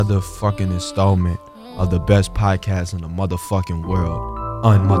Motherfucking installment of the best podcast in the motherfucking world.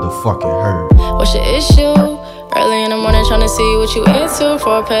 Unmotherfucking heard. What's your issue? Early in the morning trying to see what you into.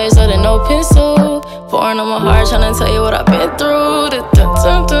 4 page letter, no pencil. Pouring on my heart trying to tell you what I've been through. I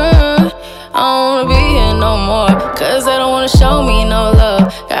don't wanna be here no more, cause they don't wanna show me no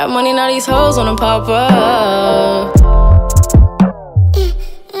love. Got money, now these hoes wanna pop up.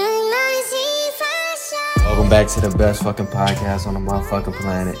 Welcome back to the best fucking podcast on the motherfucking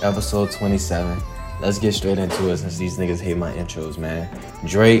planet, episode 27. Let's get straight into it since these niggas hate my intros, man.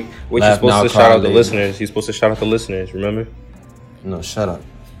 Drake. Wait, you're supposed to shout out the listeners. You're supposed to shout out the listeners, remember? No, shut up.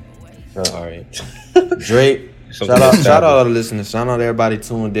 All right. Drake. Shout out all the listeners. Shout out everybody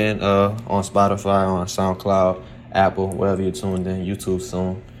tuned in on Spotify, on SoundCloud, Apple, wherever you're tuned in, YouTube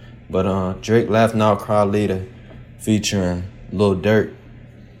soon. But Drake Laugh Now Cry Later featuring Lil Durk,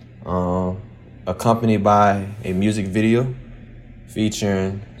 accompanied by a music video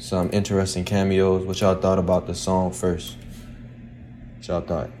featuring some interesting cameos. What y'all thought about the song first? What y'all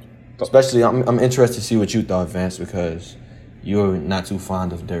thought? Especially, I'm interested to see what you thought, Vance, because you're not too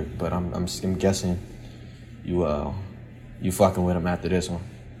fond of Durk, but I'm guessing you fucking with him after this one.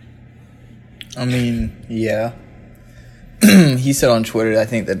 I mean, yeah. He said on Twitter, I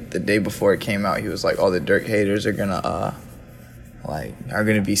think that the day before it came out, he was like, all the Durk haters are gonna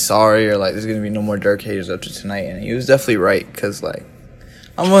be sorry, or like there's gonna be no more Durk haters after tonight. And he was definitely right, because like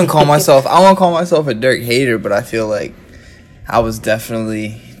I wouldn't call myself a Durk hater, but I feel like I was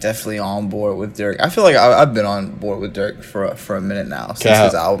definitely on board with Durk. I feel like I've been on board with Durk for a minute now since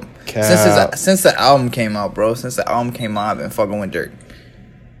his album. Since the album came out, bro. Since the album came out, I've been fucking with Durk.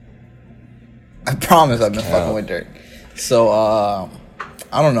 I promise I've been fucking with Durk. So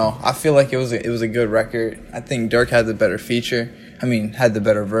I don't know. I feel like it was a good record. I think Durk had the better feature. Had the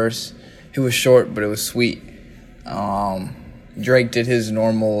better verse. It was short, but it was sweet. Drake did his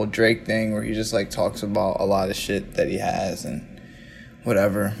normal Drake thing where he just like talks about a lot of shit that he has and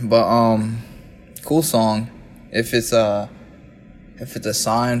whatever. But cool song. If it's a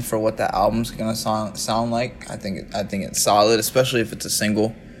sign for what that album's gonna sound like, I think it's solid, especially if it's a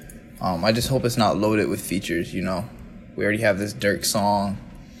single. I just hope it's not loaded with features. You know, we already have this Durk song.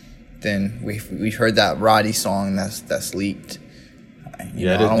 Then we've heard that Roddy song that's leaked.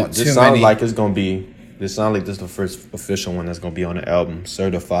 This sounds like this is the first official one that's gonna be on the album.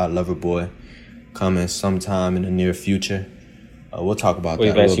 Certified Lover Boy, coming sometime in the near future. We'll talk about that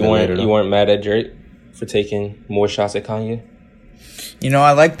a little bit later. You weren't mad at Drake for taking more shots at Kanye? You know,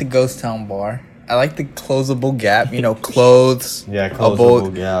 I like the Ghost Town bar. I like the closable gap. You know, clothes. Yeah,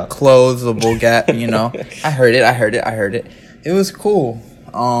 closable gap. Closable gap. You know, I heard it. It was cool.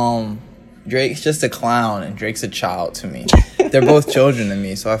 Drake's just a clown and Drake's a child to me. They're both children to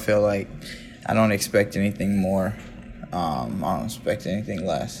me, so I feel like I don't expect anything more. I don't expect anything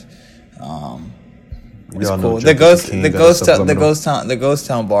less. It's cool. The Ghost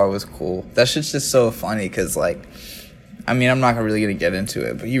Town bar was cool. That shit's just so funny because, like, I'm not really gonna get into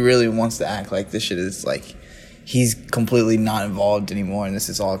it, but he really wants to act like this shit is like he's completely not involved anymore, and this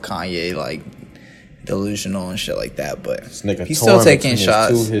is all Kanye, like, delusional and shit like that. But he's still taking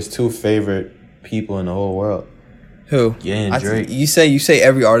shots. His two favorite people in the whole world. Who? Yeah, and Drake. You say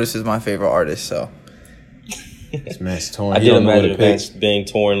every artist is my favorite artist, so. This man's torn. I did imagine Vance being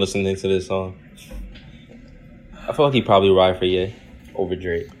torn listening to this song. I feel like he probably ride for Ye over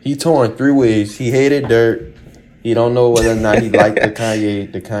Drake. He torn 3 ways. He hated Durk. He don't know whether or not he liked the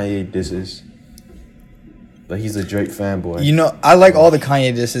Kanye disses. But he's a Drake fanboy. You know, I like all the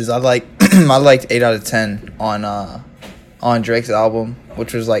Kanye disses. I liked 8 out of 10 on Drake's album,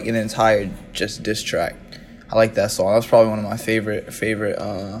 which was like an entire just diss track. I like that song. That was probably one of my favorite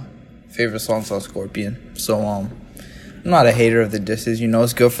songs on Scorpion. So I'm not a hater of the disses. You know,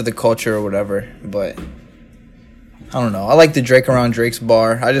 it's good for the culture or whatever. But I don't know. I like the Drake around Drake's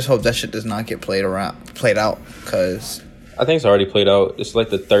bar. I just hope that shit does not get played out, because I think it's already played out. It's like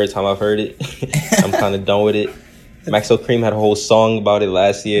the 3rd time I've heard it. I'm kind of done with it. Maxwell Cream had a whole song about it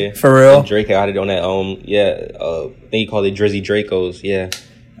last year. For real? And Drake had it on that I think he called it Drizzy Dracos. Yeah,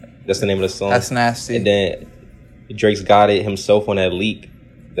 that's the name of the song. That's nasty. And then Drake's got it himself on that leak.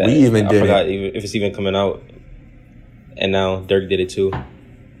 We even did it. I forgot if it's even coming out. And now Durk did it too.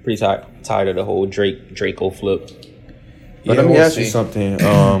 Pretty tired of the whole Draco flip. But let me ask you something.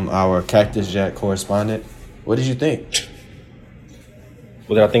 Our Cactus Jack correspondent, what did you think?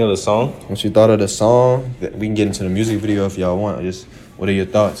 What did I think of the song? What you thought of the song? We can get into the music video if y'all want. Just what are your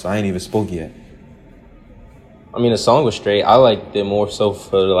thoughts? I ain't even spoke yet. The song was straight. I liked it more so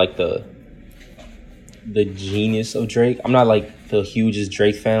for like the genius of Drake. I'm not like the hugest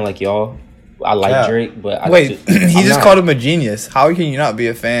Drake fan like y'all, I like Yeah. Drake, but Wait, he I'm just not. called him a genius. How can you not be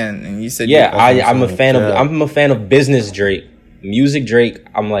a fan? And you said Yeah, That's what I'm a saying. fan of. Yeah. I'm a fan of business Drake. Music Drake,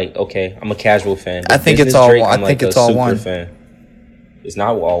 I'm like, okay, I'm a casual fan. I But think it's business all Drake, one. I'm I think like it's a all super one. fan. It's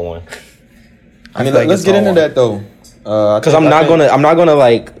not all one. I mean, feel like let's it's get all into one. that though. Because I'm not gonna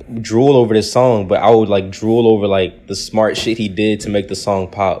like drool over this song, but I would like drool over like the smart shit he did to make the song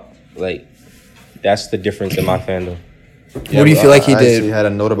pop. Like that's the difference in my fandom. What do you feel like he I did? actually had a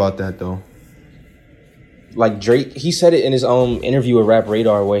note about that though. Like Drake, he said it in his interview with Rap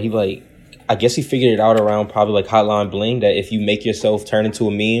Radar, where he like, I guess he figured it out around probably like Hotline Bling, that if you make yourself turn into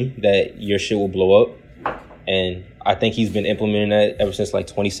a meme, that your shit will blow up. And I think he's been implementing that ever since like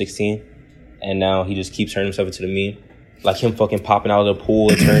 2016, and now he just keeps turning himself into the meme. Like him fucking popping out of the pool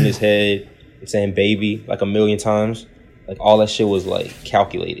and turning his head and saying baby like a million times. Like all that shit was like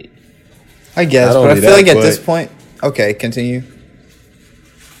calculated. I guess, Not but I only feel that, like at but- this point, okay, continue.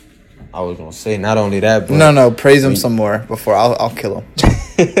 I was gonna say not only that, but No, praise him some more before I'll kill him.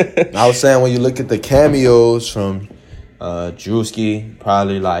 I was saying when you look at the cameos from Drewski,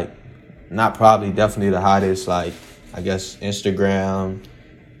 probably like, not probably, definitely the hottest, like, I guess, Instagram,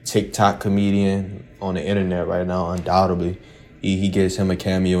 TikTok comedian on the internet right now, undoubtedly. He gets him a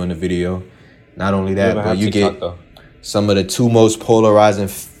cameo in the video. Not only that, but you get some of the two most polarizing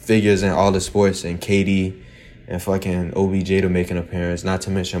figures in all the sports, and KD and fucking OBJ to make an appearance, not to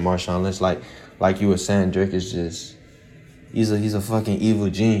mention Marshawn Lynch. Like you were saying, Drake is just... He's a fucking evil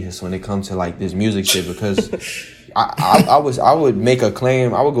genius when it comes to like this music shit, because I would make a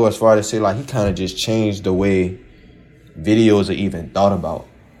claim. I would go as far as to say like he kind of just changed the way videos are even thought about.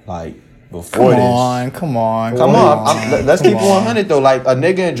 Like before Come on. let's keep it 100 though. Like a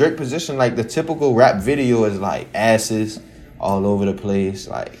nigga in Drake position, like the typical rap video is like asses all over the place.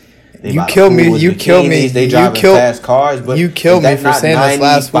 Like they You by the kill me, pool with you kill me, bikinis, They you driving kill- fast cars. But you killed is me that for not saying this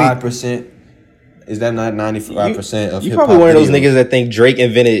last week. 95%? Is that not 95% of You hip probably hop one of those videos? niggas that think Drake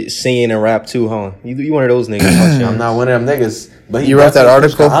invented singing and rap too, huh? You one of those niggas, huh, Chance? I'm not one of them niggas. But You wrote that definitely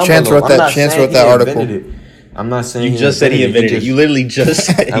pushed the article? Chance envelope. wrote that- I'm not Chance saying wrote that he article. invented it. I'm not saying You just said he invented it. You literally just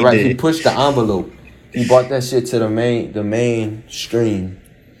said he All right, he did. pushed the envelope. He brought that shit to the mainstream.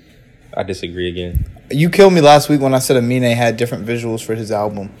 I disagree again. You killed me last week when I said Amine had different visuals for his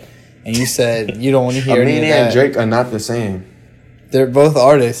album, and you said you don't want to hear any Amine of that. and Drake are not the same. They're both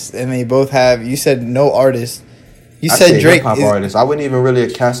artists, and they both have. You said no artist. You I said say Drake. hip hop is- artist. I wouldn't even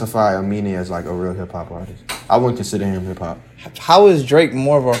really classify Amine as like a real hip hop artist. I wouldn't consider him hip hop. How is Drake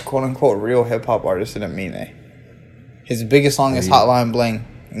more of a quote unquote real hip hop artist than Amine? His biggest song is Yeah. Hotline Bling,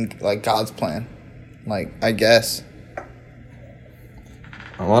 and like God's Plan. Like I guess.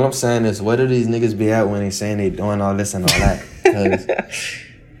 All I'm saying is, where do these niggas be at when they saying they doing all this and all that? 'Cause,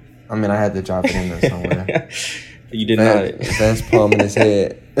 I mean, I had to drop it in there somewhere. You did Vance palm in his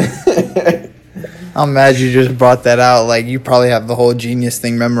head. I'm mad you just brought that out. Like you probably have the whole Genius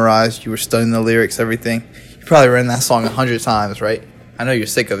thing memorized. You were studying the lyrics, everything. You probably ran that song 100 times, right? I know you're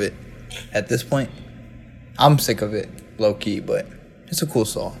sick of it. At this point, I'm sick of it, low key, but it's a cool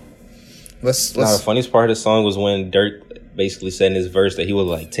song. Let's. Nah, the funniest part of the song was when Dirk basically said in his verse that he would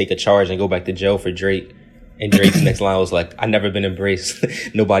like take a charge and go back to jail for Drake. And Drake's next line was like, "I never been embraced.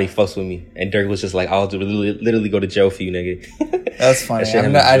 Nobody fucks with me." And Dirk was just like, "I'll literally go to jail for you, nigga." That's funny. That shit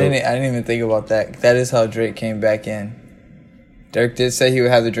I'm had not, me I joke. didn't even think about that. That is how Drake came back in. Dirk did say he would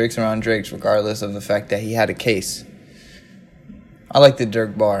have the Drakes around Drakes regardless of the fact that he had a case. I like the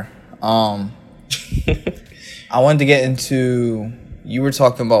Dirk bar. I wanted to get into, you were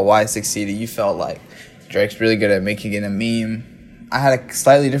talking about why it succeeded. You felt like Drake's really good at making it a meme. I had a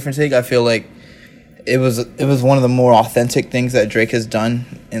slightly different take. I feel like it was one of the more authentic things that Drake has done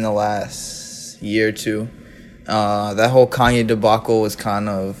in the last year or two. That whole Kanye debacle was kind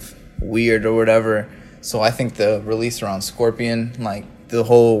of weird or whatever. So I think the release around Scorpion, like the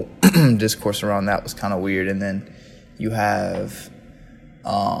whole discourse around that was kind of weird. And then you have,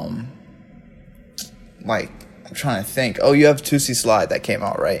 like, I'm trying to think. Oh, you have Tootsie Slide that came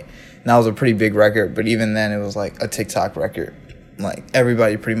out, right? And that was a pretty big record. But even then, it was like a TikTok record. Like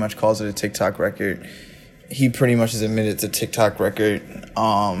everybody pretty much calls it a TikTok record. He pretty much has admitted it's a TikTok record.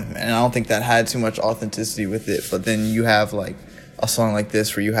 And I don't think that had too much authenticity with it. But then you have like a song like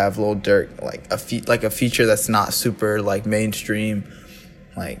this where you have Lil Durk, like a feature that's not super like mainstream.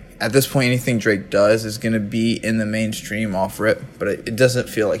 Like at this point, anything Drake does is gonna be in the mainstream off rip. But it doesn't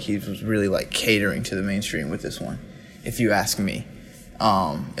feel like he was really like catering to the mainstream with this one, if you ask me.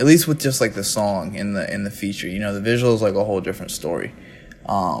 At least with just like the song in the feature, you know, the visual is like a whole different story.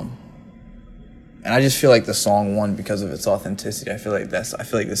 And I just feel like the song won because of its authenticity. I feel like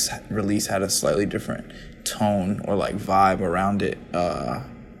this release had a slightly different tone or like vibe around it.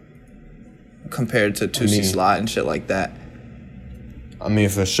 compared to Tootsie Slide and shit like that. I mean,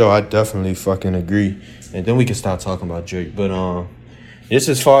 for sure, I definitely fucking agree. And then we can start talking about Drake. But just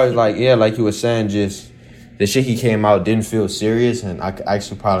as far as like you were saying, just the shit he came out didn't feel serious, and I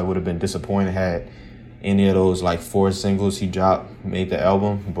actually probably would have been disappointed had any of those like 4 singles he dropped made the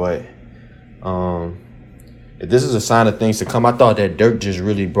album. But if this is a sign of things to come, I thought that Dirk just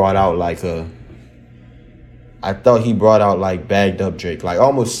really brought out like bagged up Drake, like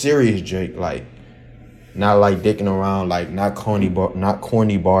almost serious Drake, like not like dicking around, like not corny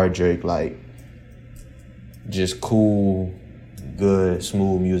bar Drake, like just cool, good,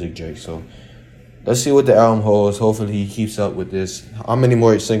 smooth music Drake. So let's see what the album holds. Hopefully he keeps up with this. How many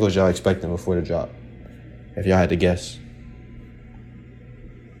more singles y'all expecting before the drop? If y'all had to guess.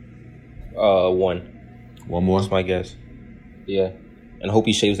 1. One more? That's my guess. Yeah. And I hope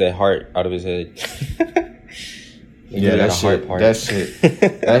he shaves that heart out of his head. Yeah, that shit.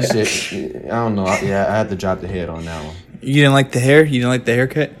 That shit. I don't know. Yeah, I had to drop the head on that one. You didn't like the hair? You didn't like the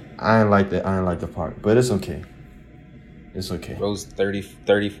haircut? I didn't like the part, but it's okay. It's okay. Bro's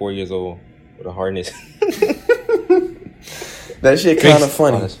 34 years old with a hardness. That shit kind of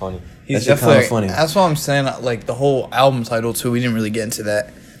funny. Oh, that's funny. He's that shit kind definitely of funny. That's what I'm saying. Like the whole album title too. We didn't really get into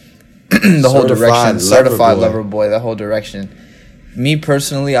that. The whole direction, Certified Lover Boy. That whole direction. Me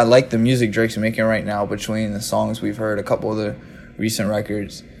personally, I like the music Drake's making right now. Between the songs we've heard, a couple of the recent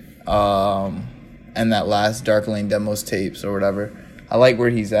records, and that last Dark Lane demos tapes or whatever. I like where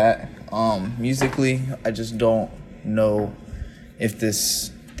he's at. Musically, I just don't know if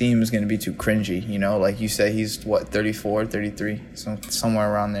this theme is going to be too cringy, you know? Like you said, he's, 34, 33?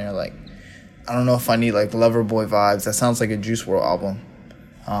 Somewhere around there. Like, I don't know if I need, like, Loverboy vibes. That sounds like a Juice WRLD album.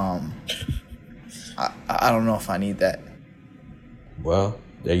 I don't know if I need that. Well,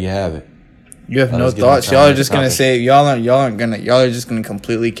 there you have it. You have no thoughts. Y'all are just gonna say y'all are just gonna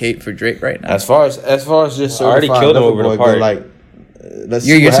completely cape for Drake right now. As far as just I already killed him over the part. Like, let's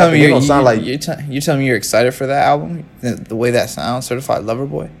you're telling me you're telling me you're excited for that album, the way that sounds, Certified Lover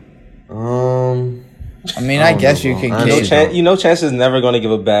Boy. I mean, I guess you can. Chance is never gonna give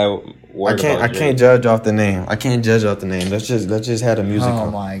a bad word. I can't judge off the name. Let's just have the music. Oh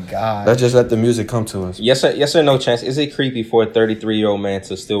come. my god. Let's just let the music come to us. Yes or no, Chance? Is it creepy for a 33-year-old man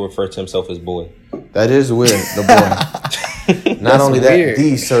to still refer to himself as boy? That is weird. The boy. Not only weird. that,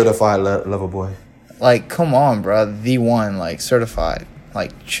 the certified lover boy. Like, come on, bro. The one, like, certified,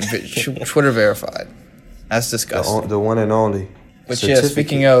 like Twitter verified. That's disgusting. The one and only. But yeah,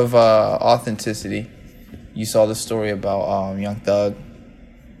 speaking of authenticity, you saw the story about Young Thug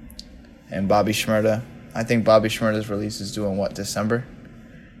and Bobby Shmurda. I think Bobby Shmurda's release is due in December,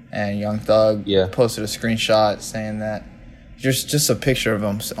 and Young Thug posted a screenshot saying that just a picture of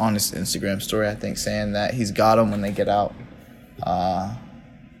him on his Instagram story, I think, saying that he's got them when they get out.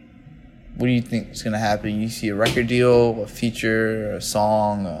 What do you think is gonna happen? You see a record deal, a feature, a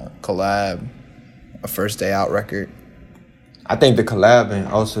song, a collab, a first day out record? I think the collab and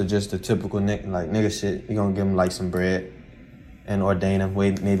also just the typical nigga shit. You gonna give him like some bread and ordain him,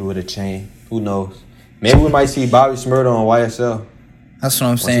 maybe with a chain. Who knows? Maybe we might see Bobby Shmurda on YSL. That's what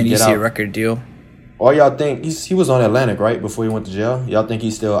I'm saying. You see a record deal. Or y'all think he was on Atlantic, right, before he went to jail? Y'all think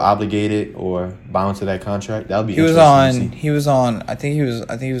he's still obligated or bound to that contract? That would be interesting. He was on I think he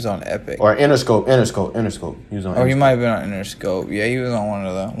was on Epic. Or Interscope. He was on He might have been on Interscope. Yeah, he was on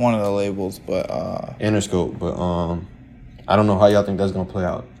one of the labels, but Interscope, but I don't know how y'all think that's gonna play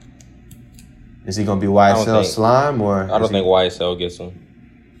out. Is he gonna be YSL Slime or? I don't think YSL gets him.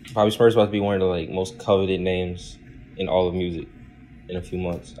 Bobby Shmurda's about to be one of the most coveted names in all of music in a few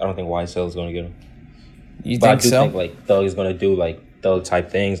months. I don't think YSL is gonna get him. You think so? I do think Thug is gonna do Thug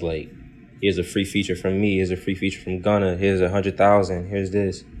type things. Like, here's a free feature from me. Here's a free feature from Gunna. Here's 100,000. Here's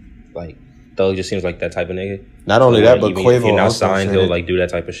this. Like, Thug just seems like that type of nigga. Not only that, but Quavo. If you're not signed, he'll do that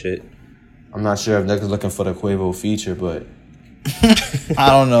type of shit. I'm not sure if niggas looking for the Quavo feature, but I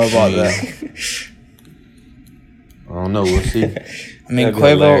don't know about that. I don't know. We'll see. I mean,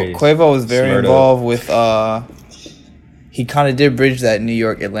 Quavo was very involved with. He kind of did bridge that New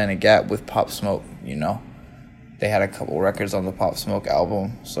York Atlanta gap with Pop Smoke. You know, they had a couple records on the Pop Smoke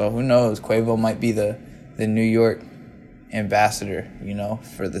album, so who knows? Quavo might be the New York ambassador, you know,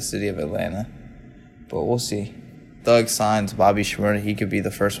 for the city of Atlanta. But we'll see. Thug signs Bobby Shmurda. He could be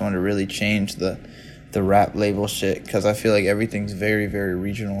the first one to really change the rap label shit, because I feel like everything's very, very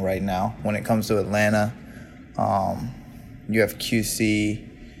regional right now. When it comes to Atlanta, you have QC,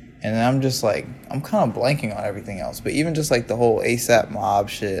 and then I'm kind of blanking on everything else. But even just like the whole ASAP Mob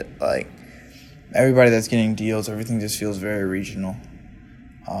shit, like everybody that's getting deals, everything just feels very regional.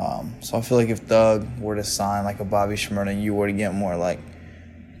 So I feel like if Thug were to sign like a Bobby Shmurda, you were to get more like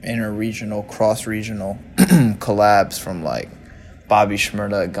inter-regional, cross-regional collabs from like Bobby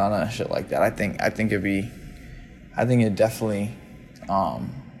Shmurda, Gunna, shit like that. I think it definitely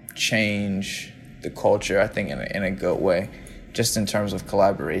change the culture. I think in a good way, just in terms of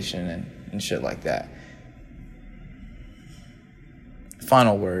collaboration and shit like that.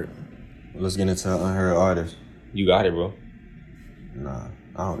 Final word. Let's get into unheard artists. You got it, bro. Nah,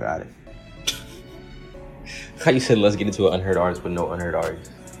 I don't got it. How you said let's get into an unheard artist with no unheard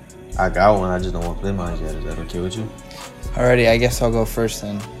artist? I got one. I just don't want to play mine yet. Is that okay with you? Alrighty, I guess I'll go first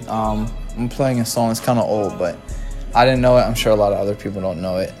then. I'm playing a song that's kind of old, but I didn't know it. I'm sure a lot of other people don't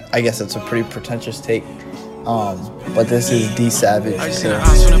know it. I guess it's a pretty pretentious take. But this is D Savage. I just see the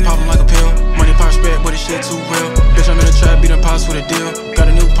eyes finna pop 'em like a pill. Money pop spec, but this shit too real. Bitch, I'm in the trap, beating pops with a deal. Got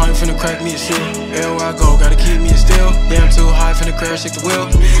a new pint, finna crack me a seal. Everywhere I go, gotta keep me a steal. Damn too high, finna crash, shake the wheel.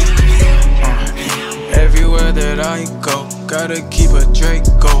 Everywhere that I go, gotta keep a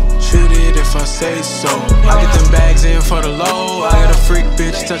Draco. Shoot it if I say so. I get them bags in for the low. I got a freak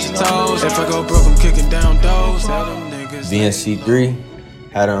bitch, touch your toes. If I go broke, I'm kicking down doors. Tell them niggas. VNC3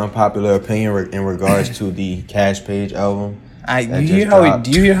 had an unpopular opinion in regards to the Cash Page album. Do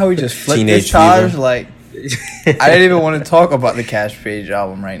you hear how we just flipped Teenage this charge? Fever. Like, I didn't even want to talk about the Cash Page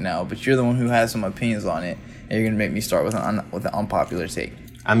album right now, but you're the one who has some opinions on it, and you're gonna make me start with an unpopular take.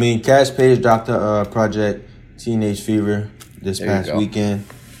 I mean, Cash Page dropped a project, Teenage Fever, this There you past go. weekend.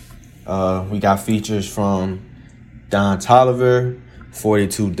 We got features from Don Toliver,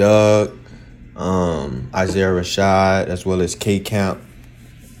 42 Doug, Isaiah Rashad, as well as K-Camp.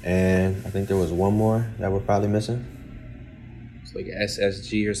 And I think there was one more that we're probably missing. It's like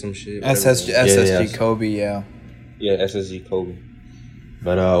SSG or some shit. SSG yeah. Kobe, yeah. Yeah, SSG Kobe.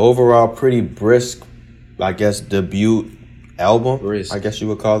 But overall, pretty brisk, I guess, debut album. Brisk. I guess you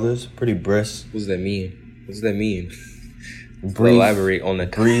would call this. Pretty brisk. What does that mean? What does that mean? Brief, Elaborate on the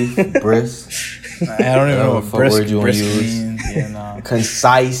brief, brisk, I don't even know what fuck word you wanna brisk use. means. Yeah, no.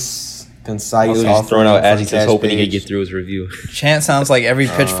 concise. I was just throwing out adjectives hoping he could get through his review. Chant sounds like every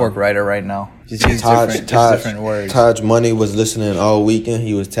Pitchfork writer right now. Just use different words. Taj Money was listening all weekend.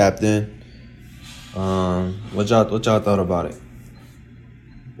 He was tapped in. What y'all thought about it?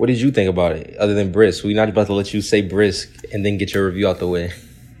 What did you think about it, other than brisk? We're not about to let you say brisk and then get your review out the way.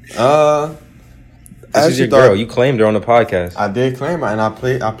 This is your girl. You claimed her on the podcast. I did claim her, and I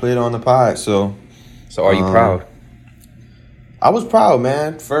played on the pod. So are you proud? I was proud,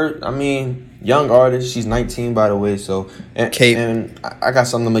 man. First, I mean, young artist. She's 19, by the way. So Kate. And I got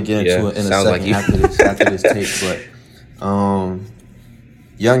something to get into in a sounds second like you. after this tape. But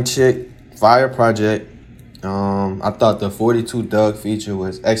young chick, fire project. I thought the 42 Doug feature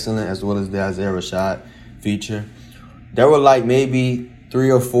was excellent, as well as the Isaiah Rashad feature. There were like maybe 3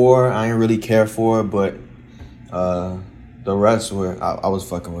 or 4 I didn't really care for, but the rest were I was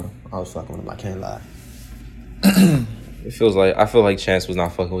fucking with them. I can't lie. I feel like Chance was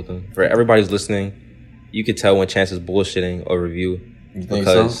not fucking with him. For everybody who's listening, you could tell when Chance is bullshitting a review. You think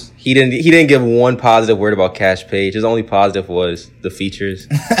Because so? he didn't give one positive word about Cash Page. His only positive was the features.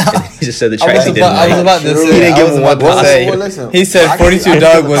 And he just said the tracks he didn't I was like. about to True. say. He didn't I give was him about one to say. Well, listen, He said I 42 can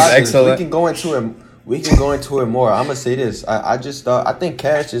Doug give was the positives. excellent. We can go into it more. I'm gonna say this. I think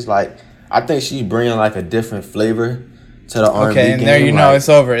Cash is like. I think she's bringing like a different flavor to the R&B Okay, and game. there you know like, it's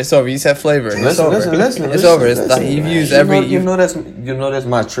over. It's over. You said flavor. It's over. It's over. It's like you've used every. You know that's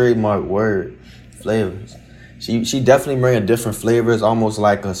my trademark word, flavors. She definitely bring a different flavors, almost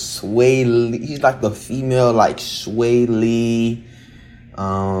like a Sway Lee. He's like the female like Sway Lee,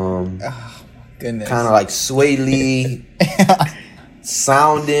 Goodness. kind of like Sway Lee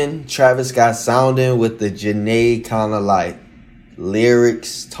sounding. Travis Scott sounding with the Janae kind of like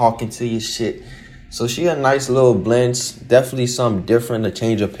lyrics, talking to your shit. So she a nice little blend. Definitely something different, a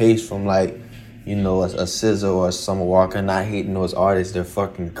change of pace from like, you know, a SZA or a Summer Walker. Not hating those artists, they're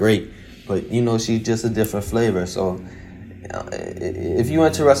fucking great. But, you know, she's just a different flavor. So, if you're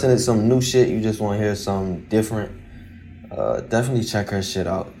interested in some new shit, you just want to hear something different, definitely check her shit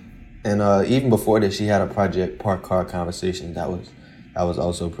out. And even before this, she had a project, Park Car Conversation. That was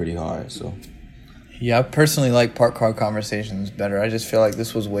also pretty hard. So, Yeah, I personally like Park Car Conversations better. I just feel like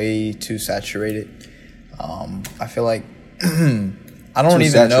this was way too saturated. I feel like I don't too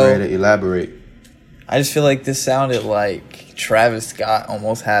even saturated. know. Elaborate. I just feel like this sounded like Travis Scott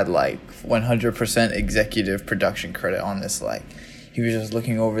almost had like 100% executive production credit on this. Like he was just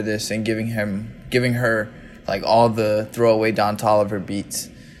looking over this and giving her like all the throwaway Don Toliver beats.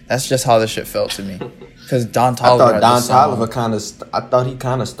 That's just how this shit felt to me. Because Don I Toliver. thought had Don the song. Toliver I thought he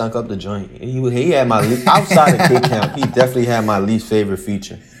kind of stunk up the joint. He had my outside of Kid Camp. He definitely had my least favorite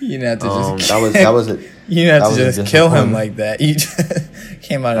feature. You didn't have to just. That was a You didn't have that to was a just kill him disappointment. like that. You just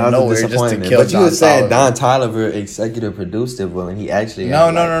came out of That was a nowhere just to disappointment. kill But you were saying Toliver. Don Toliver executive produced it, well, and he actually No.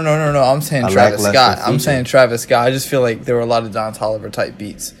 had, like, I'm saying a Travis lackluster Scott. I'm feature. saying Travis Scott. I just feel like there were a lot of Don Toliver type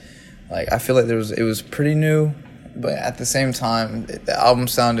beats. Like I feel like it was pretty new, but at the same time, the album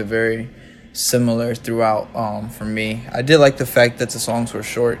sounded very similar throughout. For me, I did like the fact that the songs were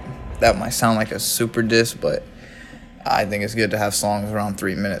short. That might sound like a super diss, but I think it's good to have songs around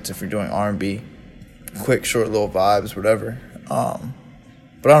 3 minutes if you're doing R&B, quick, short, little vibes, whatever.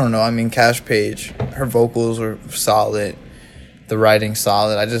 But I don't know. I mean, Cash Page, her vocals were solid. The writing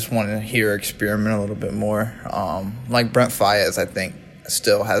solid. I just want to hear her experiment a little bit more. Like Brent Faiyaz, I think,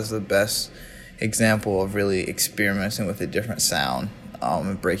 still has the best example of really experimenting with a different sound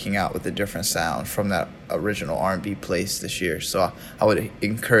and breaking out with a different sound from that original R&B place this year. So I would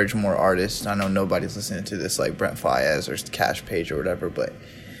encourage more artists. I know nobody's listening to this like Brent Faiyaz or Cash Page or whatever, but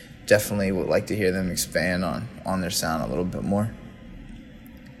definitely would like to hear them expand on their sound a little bit more.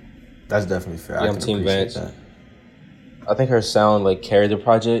 That's definitely fair. Yeah, I I'm can Team appreciate Vance. that. I think her sound like carried the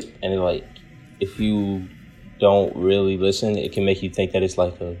project, and it, like if you don't really listen, it can make you think that it's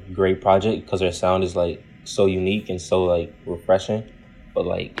like a great project because her sound is like so unique and so like refreshing. But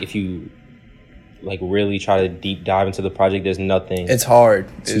like if you like really try to deep dive into the project, there's nothing. It's hard.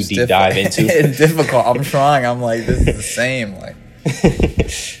 To It's deep dive into. It's difficult. I'm trying. I'm like, this is the same. Like,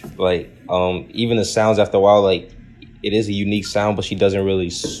 like even the sounds after a while, like it is a unique sound, but she doesn't really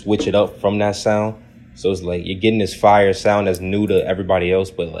switch it up from that sound. So it's like you're getting this fire sound that's new to everybody else,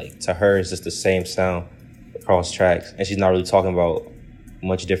 but like to her it's just the same sound across tracks, and she's not really talking about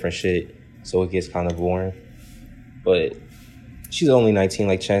much different shit, so it gets kind of boring. But she's only 19,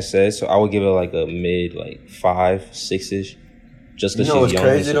 like Chance said, so I would give it like a mid, like 5, 6-ish, just because You know what's she's young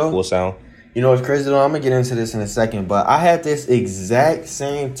crazy, and it's a though? cool sound. You know what's crazy though? I'm gonna get into this in a second, but I had this exact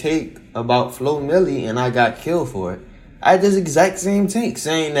same take about Flo Milli, and I got killed for it. I had this exact same take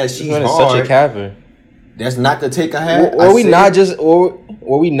saying that she's She's hard. such a capper. That's not the take I had. Were we not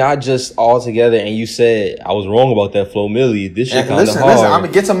just all together and you said I was wrong about that Flo Milli? This shit And kind of listen, hard. I'm gonna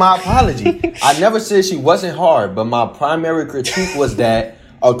get to my apology. I never said she wasn't hard, but my primary critique was that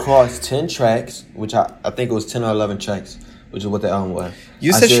across 10 tracks, which I think it was 10 or 11 tracks, which is what the album was.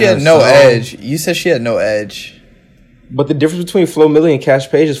 you I said she her had no song- edge. You said she had no edge. But the difference between Flo Milli and Cash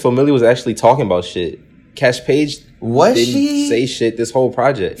Page is Flo Milli was actually talking about shit. Cash Page Was didn't she? say shit this whole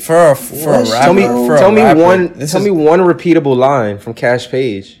project. For a rapper. Tell me for a tell me rapper, one this tell is- me one repeatable line from Cash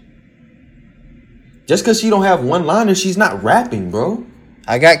Page. Just because she don't have one liner, she's not rapping, bro.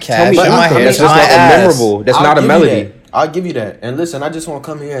 I got cash me in my something hair. that's It's just my like a ass. memorable. That's I'll not a give you melody. that. I'll give you that. And listen, I just want to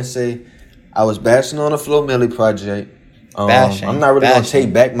come here and say I was bashing on the Flo Milli project. Bashing, I'm not really gonna bashing.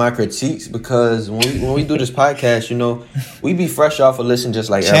 take back my critiques because when we do this podcast, you know, we be fresh off a listen just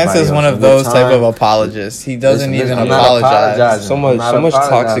like Chance everybody is else. one of And with those type of time- apologists. He doesn't Listen, even I'm not apologize. apologizing. So I'm not much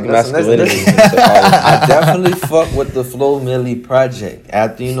apologizing. toxic Listen, masculinity. I definitely fuck with the Flo Milli project.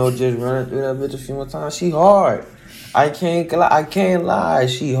 After, you know, just running through that bitch a few more times, she hard. I can't lie,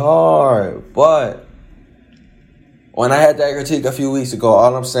 she hard. But when I had that critique a few weeks ago,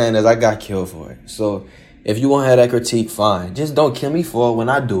 all I'm saying is I got killed for it. So if you want to have that critique, fine. Just don't kill me for it when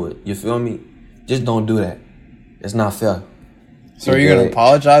I do it. You feel me? Just don't do that. It's not fair. So are you going to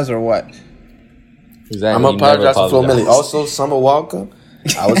apologize or what? Exactly. I'm you gonna never apologize to Flo apologize. Milli. Also, Summer Walker.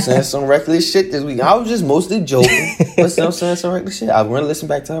 I was saying some reckless shit this week. I was just mostly joking. But I'm saying some reckless shit. I want to listen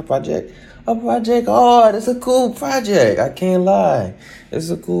back to her project. Her project, it's a cool project. I can't lie.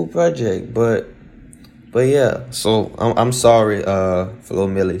 It's a cool project. But yeah. So I'm sorry, Flo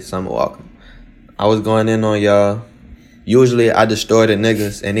Milli, Summer Walker. I was going in on y'all. Usually I destroy the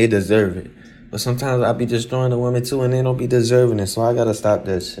niggas and they deserve it. But sometimes I be destroying the women too and they don't be deserving it. So I gotta stop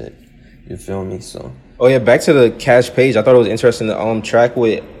that shit. You feel me? So Oh yeah, back to the Cash Page. I thought it was interesting. The track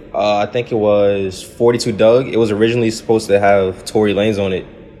with I think it was 42 Doug. It was originally supposed to have Tory Lanez on it.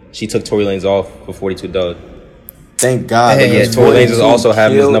 She took Tory Lanez off for 42 Doug. thank God. Hey, because yeah, Tory Lanez is 42 also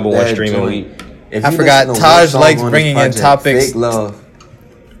having his killed #1 that streaming joint. week. If I you forgot listen to Taj one song likes on this bringing in project, topics. Fake Love,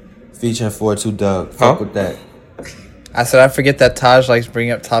 featuring 42 Doug. Huh? Fuck with that. I said I forget that Taj likes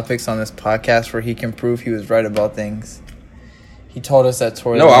bringing up topics on this podcast where he can prove he was right about things. He told us that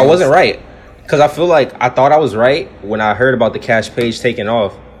Tory No, I Lanez- wasn't right. Because I feel like I thought I was right when I heard about the Cash Page taking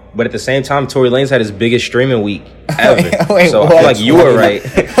off. But at the same time, Tory Lanez had his biggest streaming week ever. Wait, so I what? feel like you were right.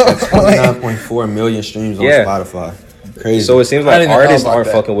 29.4 million streams on Yeah. Spotify. Crazy. So it seems I like didn't even know artists about aren't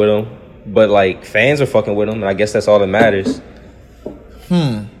that. fucking with him. But like fans are fucking with him. And I guess that's all that matters.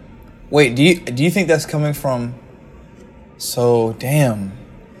 Wait, do you think that's coming from? So damn.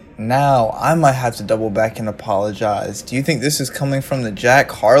 Now I might have to double back and apologize. Do you think this is coming from the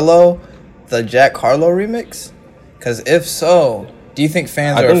Jack Harlow remix? Because if so, do you think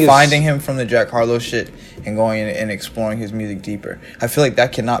fans are finding him from the Jack Harlow shit and going in and exploring his music deeper? I feel like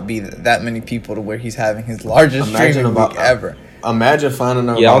that cannot be that many people to where he's having his largest streaming week ever. Imagine finding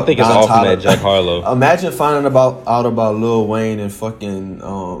out. Yeah, I don't think it's all from that Jack Harlow. Imagine finding out about Lil Wayne and fucking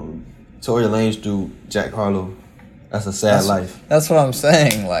Tory Lanez through Jack Harlow. That's a sad life. That's what I'm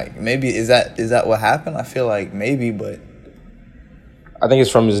saying. Like, maybe is that what happened? I feel like maybe, but I think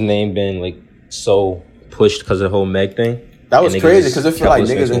it's from his name being like so pushed because of the whole Meg thing. That was crazy because I feel like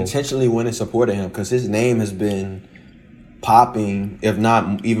niggas intentionally went and supported him because his name has been popping, if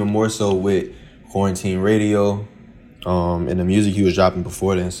not even more so, with Quarantine Radio, and the music he was dropping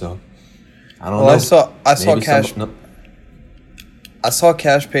before then. So I don't know. I saw Cash. I saw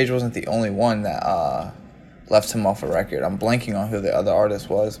Cash Page wasn't the only one that left him off a record. I'm blanking on who the other artist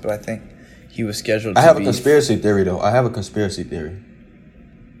was, but I think he was scheduled to I have a conspiracy theory, though. I have a conspiracy theory.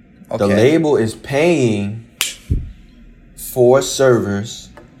 Okay. The label is paying 4 servers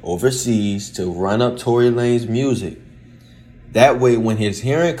overseas to run up Tory Lanez's music. That way, when his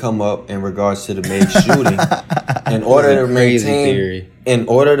hearing come up in regards to the Meg shooting, in order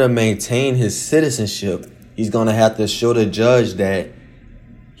to maintain his citizenship, he's gonna have to show the judge that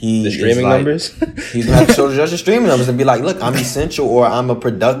the streaming numbers. He's gonna have to show the judge the streaming numbers and be like, "Look, I'm essential, or I'm a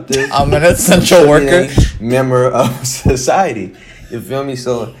productive, I'm an essential worker, member of society." You feel me?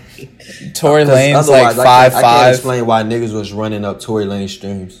 So Tory Lanez like 5'5". I can't explain why niggas was running up Tory Lanez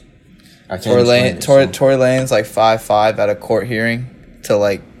streams. Tory Lanez like 5'5" at a court hearing to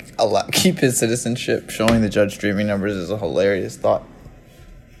like keep his citizenship. Showing the judge streaming numbers is a hilarious thought.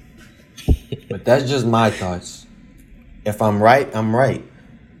 But that's just my thoughts. If I'm right, I'm right.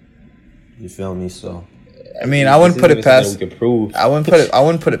 You feel me? So I mean, I wouldn't put it past. I wouldn't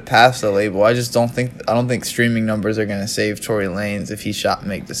put it past the label. I just don't think streaming numbers are gonna save Tory Lanez if he shot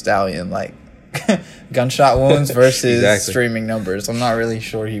Meg Thee Stallion. Like gunshot wounds versus streaming numbers. I'm not really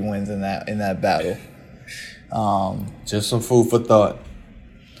sure he wins in that battle. Just some food for thought.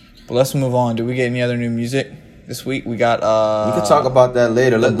 But let's move on. Did we get any other new music this week? We got. We can talk about that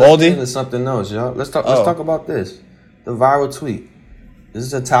later. Let's get into something else, y'all. Let's talk about this. The viral tweet. This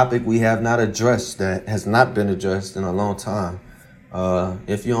is a topic we have not addressed that has not been addressed in a long time.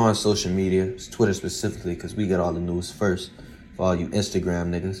 If you're on social media, it's Twitter specifically, because we get all the news first for all you Instagram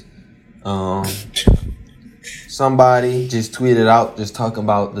niggas. Somebody just tweeted out just talking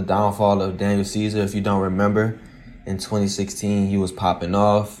about the downfall of Daniel Caesar. If you don't remember, in 2016, he was popping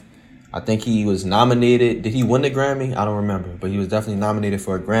off. I think he was nominated. Did he win the Grammy? I don't remember, but he was definitely nominated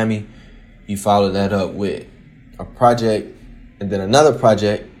for a Grammy. He followed that up with a project and then another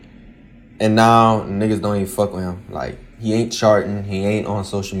project, and now niggas don't even fuck with him. Like, he ain't charting, he ain't on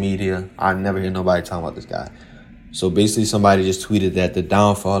social media. I never hear nobody talking about this guy. So basically somebody just tweeted that the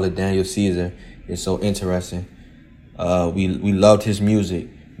downfall of Daniel Caesar is so interesting. We loved his music.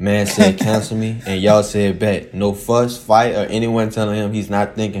 Man said cancel me, and y'all said bet. No fuss, fight, or anyone telling him he's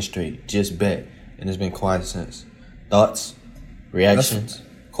not thinking straight. Just bet. And it's been quiet since. Thoughts? Reactions?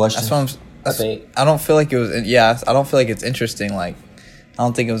 Questions? That's what I don't feel like it was. Yeah, I don't feel like it's interesting. Like, I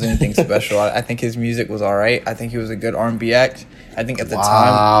don't think it was anything special. I think his music was all right. I think he was a good R&B act. I think at the time.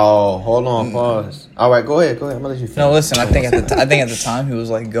 Wow, hold on, pause. All right, go ahead. I'm gonna let you finish. No, listen. I think at the time he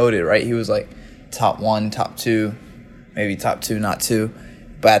was like goated, right? He was like top 1, top 2, maybe top 2, not 2.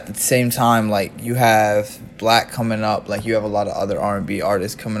 But at the same time, like, you have Black coming up, like, you have a lot of other R&B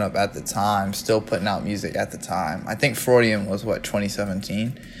artists coming up at the time, still putting out music at the time. I think Freudian was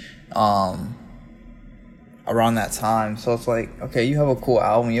 2017. Around that time. So it's like, okay, you have a cool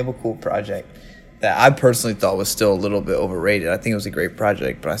album, you have a cool project that I personally thought was still a little bit overrated. I think it was a great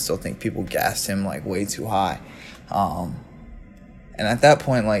project, but I still think people gassed him like way too high. And at that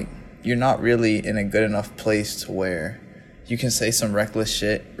point, like, you're not really in a good enough place to where you can say some reckless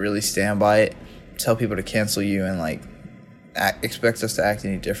shit, really stand by it, tell people to cancel you, and like expect us to act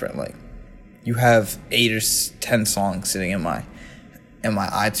any different. Like, you have 8 or 10 songs sitting in my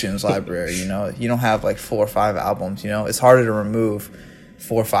iTunes library, you know. You don't have like 4 or 5 albums, you know. It's harder to remove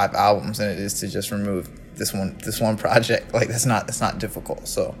 4 or 5 albums than it is to just remove this one project. Like, that's not difficult.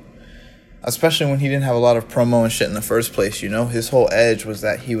 So, especially when he didn't have a lot of promo and shit in the first place, you know. His whole edge was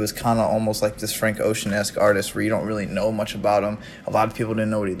that he was kind of almost like this Frank Ocean-esque artist where you don't really know much about him. A lot of people didn't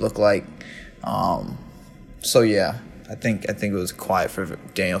know what he looked like. So yeah, I think it was quiet for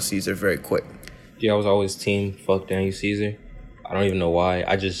Daniel Caesar very quick. Yeah, I was always team fuck Daniel Caesar. I don't even know why.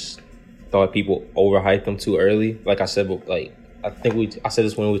 I just thought people overhyped him too early. Like I said, like I said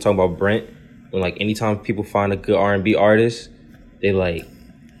this when we were talking about Brent. When like anytime people find a good R&B artist, they like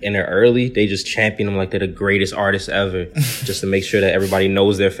in their early, they just champion them like they're the greatest artist ever, just to make sure that everybody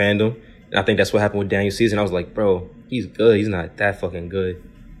knows their fandom. And I think that's what happened with Daniel Caesar. And I was like, bro, he's good. He's not that fucking good.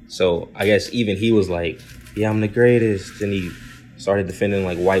 So I guess even he was like, yeah, I'm the greatest. And he started defending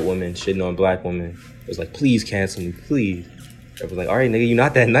like white women, shitting on black women. It was like, please cancel me, please. I was like, all right, nigga, you're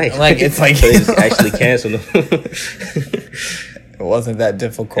not that nice. Like, it's like so they just actually canceled him. It wasn't that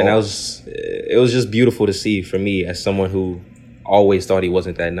difficult. And it was just beautiful to see for me as someone who always thought he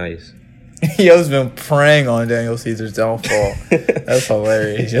wasn't that nice. Yo's been preying on Daniel Caesar's downfall. That's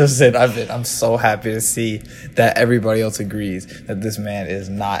hilarious. Yo said, I'm so happy to see that everybody else agrees that this man is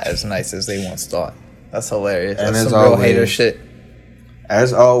not as nice as they once thought. That's hilarious. And That's as some real always, hater shit.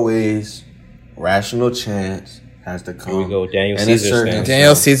 As always, Rational Chance has to come. Here we go, Daniel and Caesar assert stand. himself.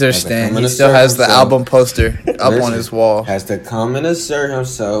 Daniel Caesar Has to stand. come He and still assert has the himself. album poster up on Listen, his wall. Has to come and assert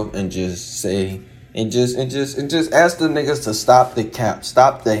himself and just say and just ask the niggas to stop the cap,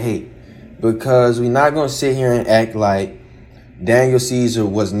 stop the hate. Because we're not gonna sit here and act like Daniel Caesar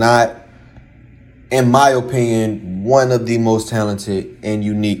was not, in my opinion, one of the most talented and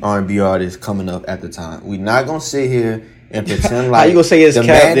unique R&B artists coming up at the time. We're not gonna sit here and pretend like How you gonna say it's the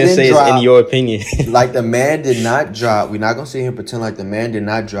cap man then didn't say drop, it's in your opinion? like the man did not drop. We're not gonna sit here and pretend like the man did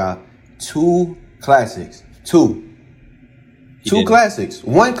not drop 2 classics. Two didn't. classics.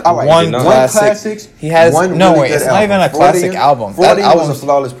 One One classic. classics. He has- one no, really wait, good it's not even a 40 classic album. 40 That was album's- a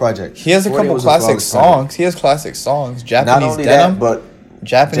flawless project. He has a 40 couple was classic flawless project. songs. He has classic songs. Not Japanese only Denim. that, but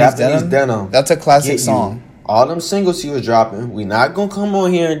Japanese Denim. That's a classic Get You. song. All them singles he was dropping, we not gonna come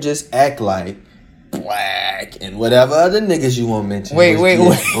on here and just act like Black and whatever other niggas you want to mention. Wait, was wait, just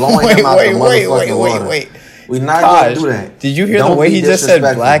wait, blowing wait, him out wait, the wait, motherfucking water. wait. We not Taj, gonna do that. did you hear Don't the way be he just said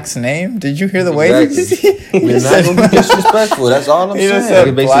disrespectful. Black's name? Did you hear the way Exactly. he We're not said gonna be disrespectful. That's all I'm He just saying.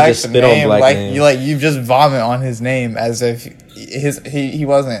 said basically Black's just spit on name, Black like name. you just vomit on his name as if he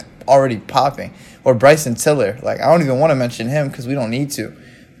wasn't already popping. Or Bryson Tiller, like I don't even want to mention him because we don't need to,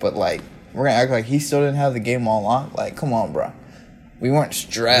 but like we're gonna act like he still didn't have the game on lock. Like, come on, bro. We weren't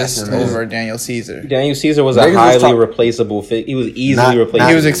stressed Listen, man. over Daniel Caesar. Daniel Caesar was a Niggas was highly talk- replaceable fit. He was easily Not- replaceable.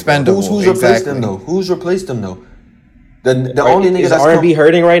 He was expendable. Who's replaced exactly. him though? Who's replaced him though? The only nigga is that's R&B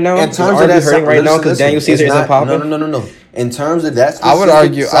hurting right now? In Is terms of R&B that hurting right now because listen, Daniel Caesar it's isn't not- popping? No. In terms of that, I would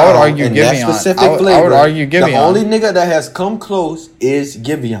argue sound and that Giveon. specific I would flavor, argue Giveon. The only nigga that has come close is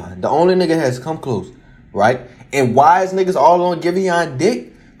Giveon. The only nigga that has come close, right? And why is niggas all on Giveon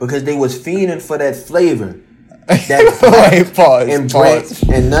dick? Because they was fiending for that flavor. That Wait, pause. and Pause.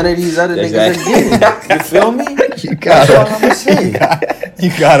 Brent and none of these other Exactly. niggas are getting. You feel me? You That's all gotta, I'm saying.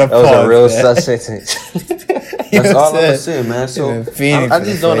 you gotta That was pause. a real man. sus sentence. That's all I'm said- gonna say, man. So You've been fiending I for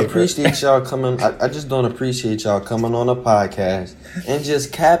the just don't flavor. appreciate y'all coming. I just don't appreciate y'all coming on a podcast and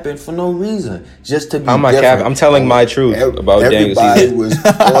just capping for no reason, just to be. I'm not different. capping. I'm telling my truth about Daniel Everybody Caesar. was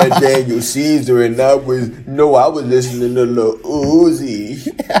on Daniel Caesar, and I was listening to Lil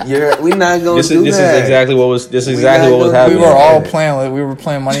Uzi. We not gonna This do is that. exactly what was not happening. gonna- We Yeah. were all playing. We were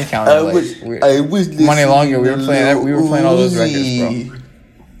playing Money Counter. I was listening Money Longer. We were to playing. Lil We were playing all those records, Uzi. bro.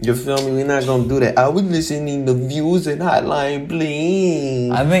 You feel me? We're not gonna do that. I was listening to Views and Hotline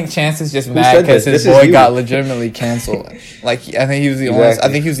Bling. I think Chance is just said mad because this? his This is boy you. got legitimately canceled. Like I think he was the only. Exactly.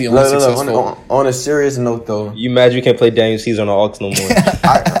 I think he was the only No, successful. on a serious note, though, You mad you can't play Daniel Caesar on the aux no more?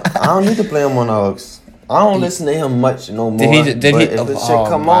 I don't need to play him on Aux. I don't listen to him much no more. Did he- did but he- If this shit oh,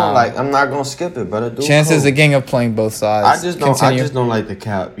 come wow. on, like I'm not gonna skip it, brother. Dude, Chance is cool. the king of playing both sides. I just don't. Continue. I just don't like the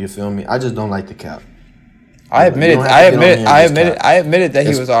cap. You feel me? I just don't like the cap. I You admitted. don't have I to get on admitted. here I and just admitted. cap. I admitted that he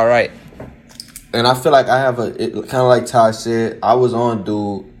It's- was all right. And I feel like I have kind of like Ty said, I was on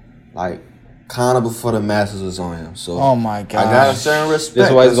dude like kind of before the masses was on him. So Oh my god. I got a certain respect. This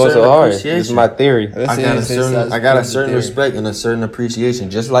is why he's a going so certain hard. This is appreciation. my theory. This I got a is- certain, that's I got a the certain theory. respect and a certain appreciation,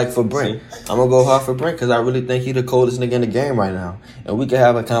 just like for Brent. I'm gonna go hard for Brent because I really think he the coldest nigga in the game right now, and we can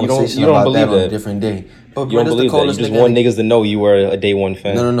have a conversation you don't about that believe on a that. different day. But You don't Brent is the believe that. You coldest just nigga. want niggas to know you were a day one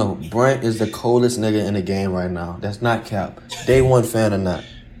fan. No. Brent is the coldest nigga in the game right now. That's not cap. Day one fan or not.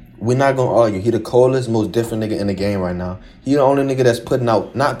 We're not gonna argue. He the coldest, most different nigga in the game right now. He the only nigga that's putting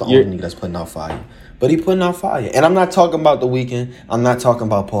out, not the only nigga that's putting out fire, but he putting out fire. And I'm not talking about The Weeknd. I'm not talking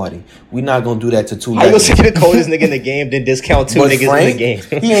about Party. We're not gonna do that to two How you gonna legends. say the coldest nigga in the game, then discount two But niggas Frank, in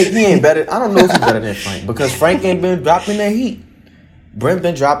the game? he ain't better. I don't know if he's better than Frank because Frank ain't been dropping that heat. Brent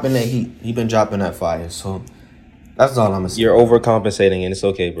been dropping that heat. He been dropping that fire. So that's all I'm gonna say. You're overcompensating, and it's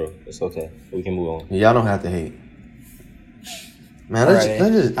okay, bro. It's okay. We can move on. Y'all don't have to hate. Man, let's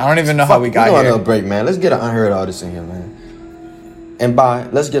Alrighty. just. I don't even know how we got We're here. on a break, man. Let's get an unheard artist in here, man. And by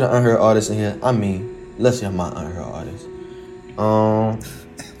let's get an unheard artist in here, I mean let's hear my unheard artist.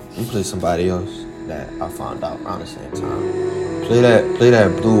 Let me play somebody else that I found out around the same time. Play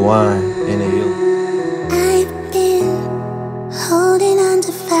that Blue Wine, NAO. I've been holding on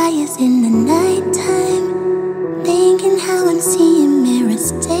to fires in the nighttime, thinking how I'm seeing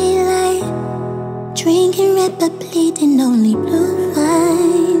mirrors daylight, drinking red but bleeding only blue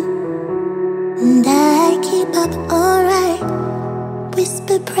wine. And I keep up alright,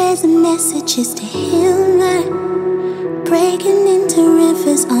 whisper prayers and messages to heal my, breaking into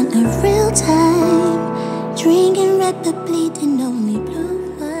rivers on a real time, drinking red but bleeding only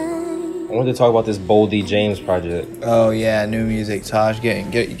blue wine. I wanted to talk about this Boldy James project. Oh yeah, new music. Taj,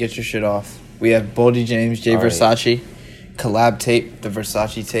 get your shit off. We have Boldy James, Jay Versace, collab tape, the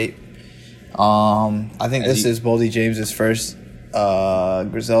Versace tape. I think this is Boldy James's first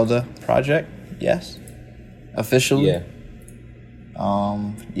Griselda project. Yes, officially. Yeah.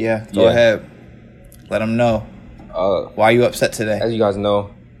 Go ahead. Let him know. Why are you upset today? As you guys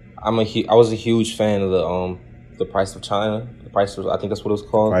know, I was a huge fan of the Price of China. The Price of, I think that's what it was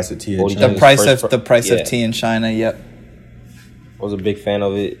called. Price of Tea in Boldy China. James' The price of tea in China. Yep. I was a big fan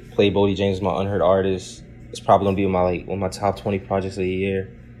of it. Played Boldy James, my unheard artist. It's probably gonna be one of my top 20 projects of the year.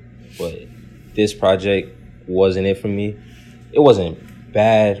 But this project wasn't it for me. It wasn't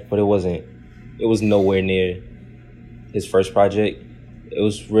bad, but it was nowhere near his first project. It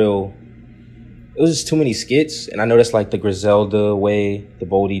was just too many skits, and I know that's like the Griselda way, the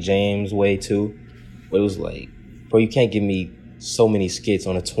Boldy James way too. But it was like, bro, you can't give me so many skits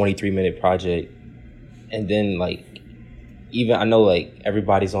on a 23-minute project. And then like, even I know like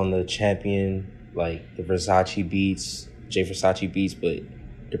everybody's on the Champion, like the Versace beats, Jay Versace beats, but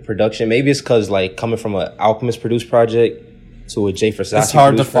the production, maybe it's because like coming from an Alchemist produced project to a Jay Versace it's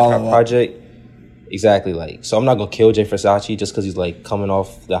hard to produced follow project. Exactly, like, so I'm not gonna kill Jay Versace just because he's like coming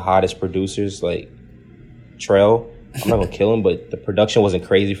off the hottest producers like Trail. I'm not gonna kill him, but the production wasn't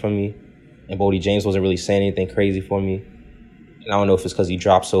crazy for me, and Boldy James wasn't really saying anything crazy for me. And I don't know if it's because he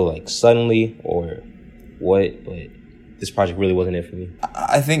dropped so like suddenly or what, but this project really wasn't it for me.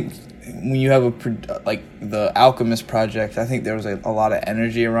 I think when you have like the Alchemist project, I think there was a lot of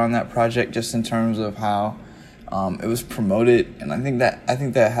energy around that project just in terms of how it was promoted, and I think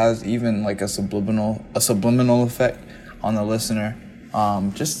that has even like a subliminal effect on the listener.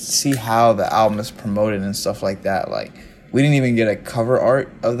 Just to see how the album is promoted and stuff like that. Like, we didn't even get a cover art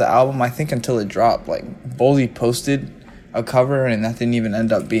of the album, I think, until it dropped. Like, Boldy posted a cover, and that didn't even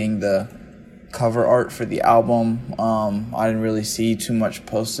end up being the cover art for the album. I didn't really see too much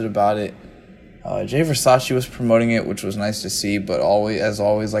posted about it. Jay Versace was promoting it, which was nice to see, but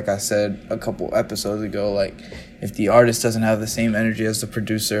always, like I said a couple episodes ago, like, if the artist doesn't have the same energy as the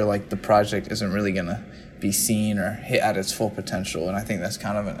producer, like, the project isn't really gonna be seen or hit at its full potential, and I think that's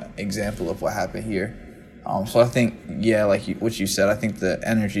kind of an example of what happened here. So I think, yeah, like what you said, I think the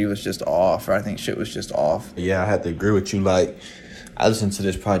energy was just off, or I think shit was just off. Yeah, I have to agree with you. Like, I listened to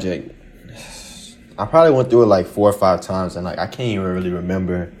this project, I probably went through it like 4 or 5 times, and like I can't even really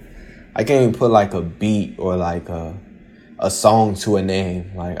remember. I can't even put like a beat or like a song to a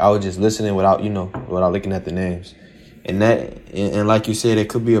name. Like, I was just listening without looking at the names. And like you said, it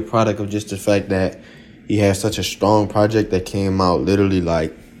could be a product of just the fact that he had such a strong project that came out literally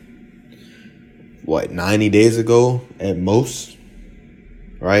like, 90 days ago at most,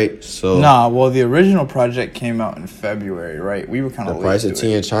 right? So the original project came out in February, right? We were kind of late to it. The Price of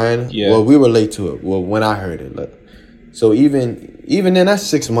Tea in China? Yeah. Well, we were late to it. Well, when I heard it. Like, so even then, that's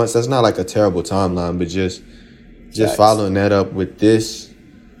 6 months. That's not like a terrible timeline, but just following that up with this,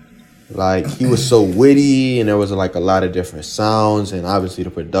 like, he was so witty, and there was like a lot of different sounds, and obviously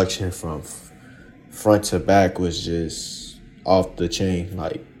the production from front to back was just off the chain,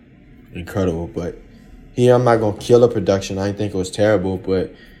 like, incredible. But here, I'm not gonna kill the production. I didn't think it was terrible,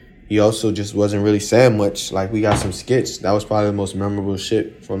 but he also just wasn't really saying much. Like, we got some skits. That was probably the most memorable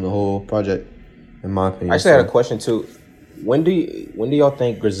shit from the whole project, in my opinion. I actually had a question too. When do y'all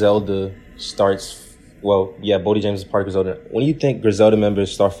think Griselda starts? Well, yeah, Boldy James is part of Griselda. When do you think Griselda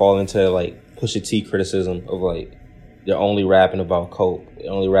members start falling into like Pusha T criticism of like they're only rapping about coke, they're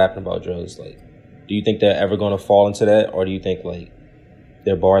only rapping about drugs? Like, do you think they're ever gonna fall into that, or do you think like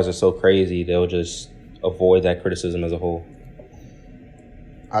their bars are so crazy they'll just avoid that criticism as a whole?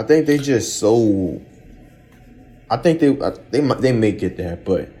 I think they just so. I think they may get there,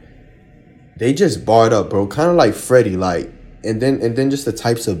 but they just barred up, bro. Kind of like Freddie, like, and then just the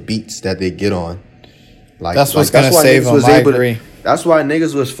types of beats that they get on. Like, that's what's gonna save them. I agree. That's why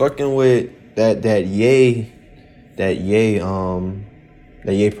niggas was fucking with that Ye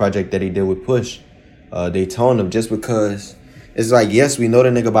project that he did with Push, Daytona, just because it's like, yes, we know the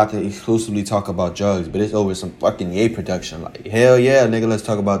nigga about to exclusively talk about drugs, but it's over some fucking Ye production. Like, hell yeah, nigga, let's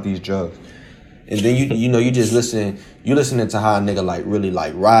talk about these drugs. And then you just listening to how a nigga like really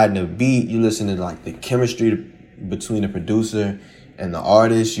like riding the beat. You listening to like the chemistry between the producer and the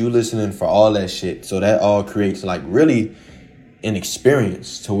artist. You listening for all that shit. So that all creates like really an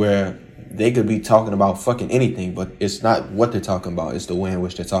experience to where they could be talking about fucking anything, but it's not what they're talking about. It's the way in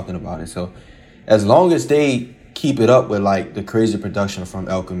which they're talking about it. So as long as they keep it up with like the crazy production from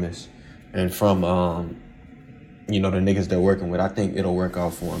Alchemist and from the niggas they're working with, I think it'll work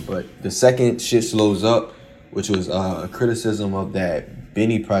out for them. But the second shit slows up, which was a criticism of that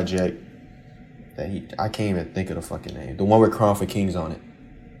Benny project that I can't even think of the fucking name, the one with Crown for Kings on it.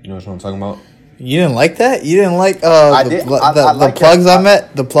 You know what I'm talking about? You didn't like that? You didn't like the plugs I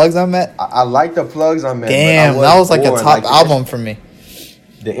met? The plugs I met? I like the plugs I met. Damn, that was like a top album for me.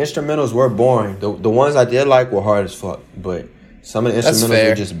 The instrumentals were boring. The ones I did like were hard as fuck, but some of the instrumentals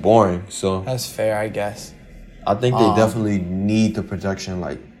were just boring. So that's fair, I guess. I think they definitely need the production,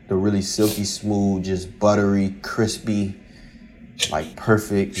 like the really silky smooth, just buttery, crispy, like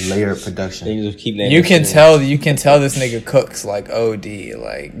perfect layered production. You can tell this nigga cooks like OD,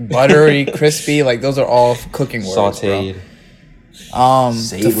 like buttery, crispy, like those are all cooking words. Sauteed. Bro.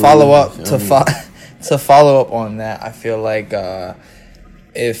 Savory, to follow up on that, I feel like I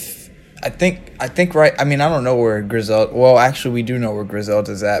don't know where Griselda. Well, actually, we do know where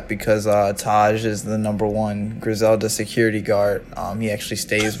Griselda's at because Taj is the number one Griselda security guard. He actually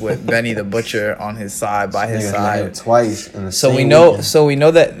stays with Benny the Butcher on his side, by his side twice. So we know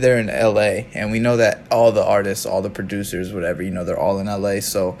that they're in LA, and we know that all the artists, all the producers, whatever, they're all in LA.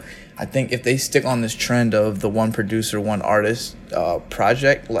 So I think if they stick on this trend of the one producer, one artist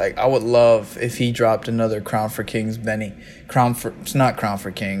project, like I would love if he dropped another Crown for Kings Benny. It's not Crown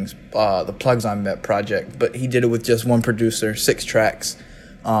for Kings, the Plugs I Met project, but he did it with just one producer, 6 tracks,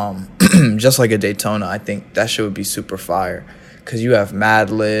 just like a Daytona. I think that shit would be super fire because you have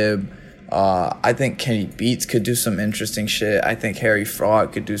Madlib. I think Kenny Beats could do some interesting shit. I think Harry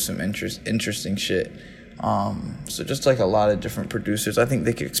Fraud could do some interesting shit. So just like a lot of different producers, I think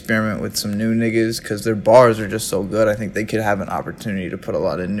they could experiment with some new niggas because their bars are just so good. I think they could have an opportunity to put a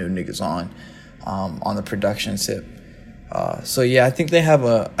lot of new niggas on the production tip. So yeah, I think they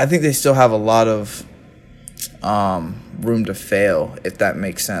still have a lot of room to fail, if that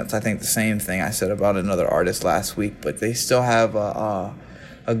makes sense. I think the same thing I said about another artist last week, but they still have a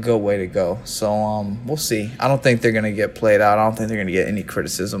good way to go. So we'll see. I don't think they're gonna get played out. I don't think they're gonna get any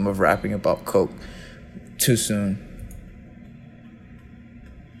criticism of rapping about coke too soon.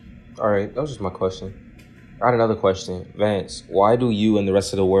 All right, that was just my question. I had another question. Vance, why do you and the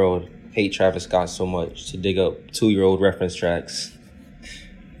rest of the world hate Travis Scott so much to dig up 2-year-old reference tracks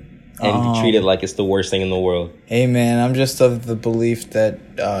and treat it like it's the worst thing in the world? Hey man, I'm just of the belief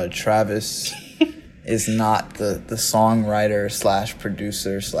that Travis is not the songwriter /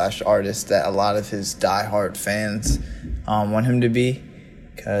 producer / artist that a lot of his diehard fans want him to be,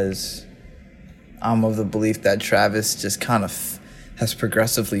 because I'm of the belief that Travis just kind of has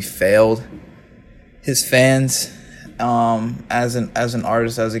progressively failed his fans as an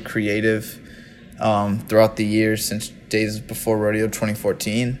artist, as a creative, throughout the years since days before Rodeo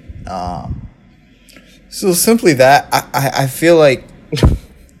 2014. So simply that, I feel like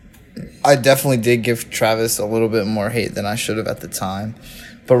I definitely did give Travis a little bit more hate than I should have at the time.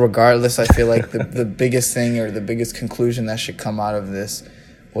 But regardless, I feel like the biggest thing or the biggest conclusion that should come out of this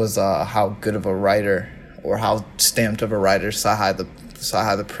was how good of a writer, or how stamped of a writer CyHi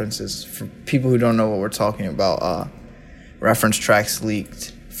the Prince is. For people who don't know what we're talking about, reference tracks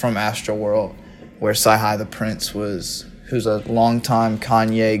leaked from Astroworld, where CyHi the Prince who's a longtime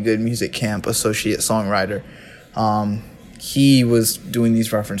Kanye Good Music Camp associate songwriter. He was doing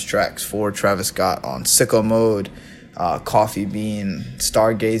these reference tracks for Travis Scott on Sicko Mode, Coffee Bean,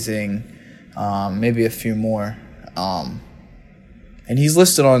 Stargazing, maybe a few more. And he's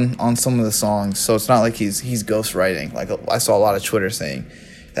listed on some of the songs, so it's not like he's ghostwriting. Like, I saw a lot of Twitter saying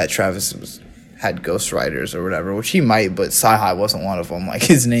that Travis had ghostwriters or whatever, which he might, but CyHi wasn't one of them. Like,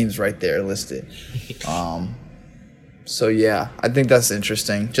 his name's right there listed. So yeah, I think that's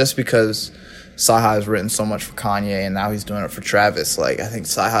interesting. Just because CyHi has written so much for Kanye and now he's doing it for Travis, like, I think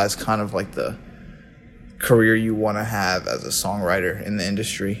CyHi is kind of like the career you want to have as a songwriter in the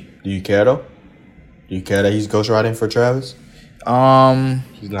industry. Do you care though? Do you care that he's ghostwriting for Travis? He's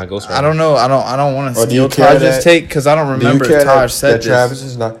not ghostwriting. I don't know. I don't want to steal Taj's take because I don't remember if Taj said that Travis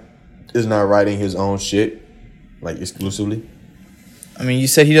is not writing his own shit, like, exclusively. I mean, you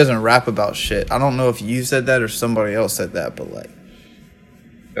said he doesn't rap about shit. I don't know if you said that or somebody else said that, but like,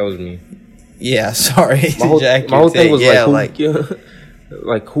 that was me. Yeah, sorry. My whole, Jack, my whole thing was yeah,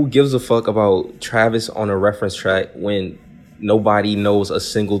 like who gives a fuck about Travis on a reference track when nobody knows a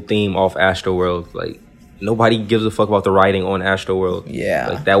single theme off Astroworld? Like, nobody gives a fuck about the writing on Astroworld. Yeah.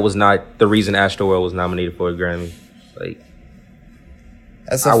 Like, that was not the reason Astroworld was nominated for a Grammy. Like,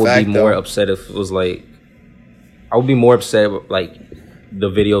 that's a I would fact, be more though. upset if it was like, I would be more upset with, like, the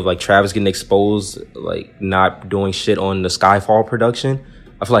video of, like, Travis getting exposed, like, not doing shit on the Skyfall production.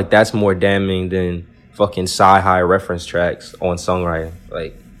 I feel like that's more damning than fucking Sci-Hi reference tracks on songwriting.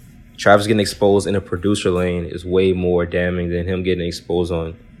 Like, Travis getting exposed in a producer lane is way more damning than him getting exposed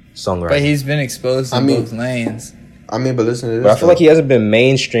on songwriting. But he's been exposed in both lanes. I mean, but listen to this. But I feel like he hasn't been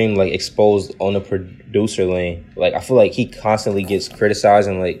mainstream, like, exposed on the producer lane. Like, I feel like he constantly gets criticized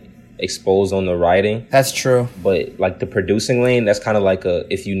and, like, exposed on the writing. That's true. But, like, the producing lane, that's kind of like a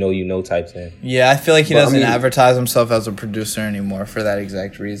if you know type thing. Yeah, I feel like he But, I doesn't mean- advertise himself as a producer anymore for that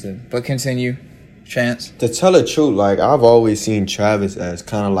exact reason. But continue, Chance. To tell the truth, like, I've always seen Travis as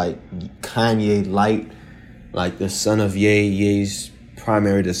kind of like Kanye light, like the son of Ye's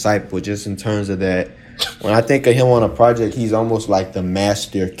primary disciple, just in terms of that. When I think of him on a project, he's almost like the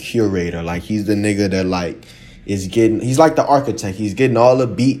master curator. Like, he's the nigga that, like, he's like the architect. He's getting all the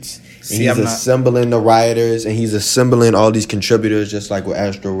beats. And See, he's assembling the writers, and he's assembling all these contributors, just like with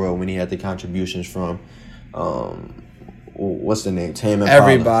Astroworld when he had the contributions from, what's the name? Tame Impala.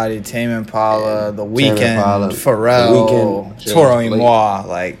 Everybody, Tame Impala, The Weeknd, Impala, Pharrell, The Weeknd, Toro y James Blake. Moi,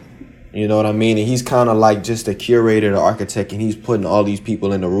 like, You know what I mean? And he's kind of like just the curator, the architect, and he's putting all these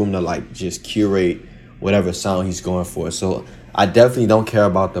people in the room to, like, just curate whatever sound he's going for. So I definitely don't care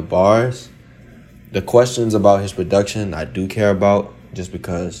about the bars. The questions about his production, I do care about, just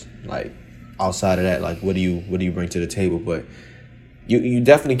because, like, outside of that, like, what do you bring to the table? But you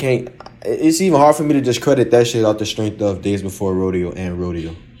definitely can't. It's even hard for me to just credit that shit off the strength of Days Before Rodeo and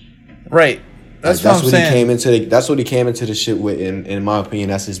Rodeo. right. That's Like, what I'm saying. That's what he came into the shit with. In my opinion,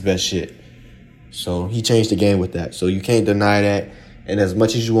 that's his best shit. So he changed the game with that. So you can't deny that. And as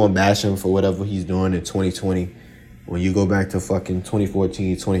much as you want to bash him for whatever he's doing in 2020, when you go back to fucking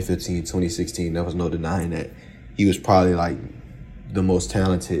 2014, 2015, 2016, there was no denying that he was probably like the most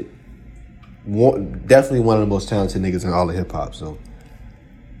talented, definitely one of the most talented niggas in all of hip hop. So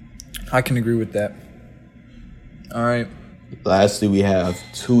I can agree with that. All right. lastly, we have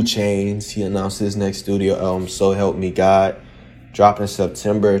 2 Chainz. He announced his next studio album, So Help Me God, dropping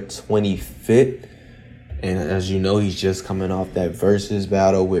September 25th. And as you know, he's just coming off that versus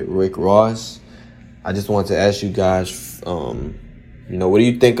battle with Rick Ross. I just wanted to ask you guys, what do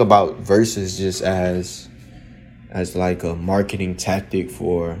you think about versus just as like a marketing tactic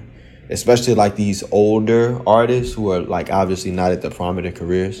for, especially like these older artists who are like obviously not at the prime of their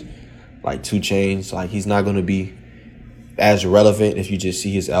careers, like 2 Chainz. Like, he's not going to be as relevant if you just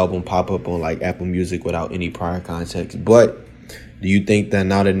see his album pop up on like Apple Music without any prior context. But do you think that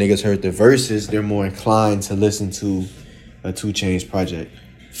now that niggas heard the verses, they're more inclined to listen to a 2 Chainz project?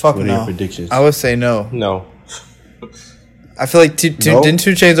 Fuck What are no. your predictions? I would say no. No. I feel like No? didn't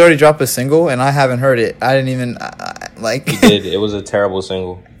 2 Chainz already drop a single, and I haven't heard it. I didn't even like. He did. It was a terrible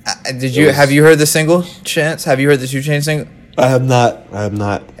single. Did you? Have you heard the single? Chance? Have you heard the 2 Chainz single? I have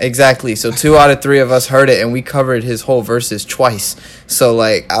not. Exactly. So 2 out of 3 of us heard it, and we covered his whole verses twice. So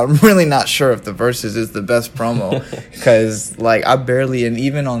like, I'm really not sure if the verses is the best promo, because like I barely, and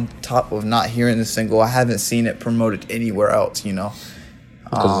even on top of not hearing the single, I haven't seen it promoted anywhere else. You know,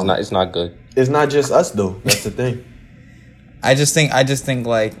 Because it's not good. It's not just us though. That's the thing. I just think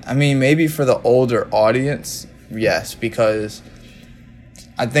like, I mean, maybe for the older audience, yes, because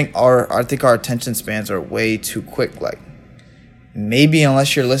I think our attention spans are way too quick. Like, maybe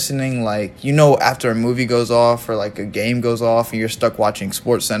unless you're listening, like, after a movie goes off or like a game goes off and you're stuck watching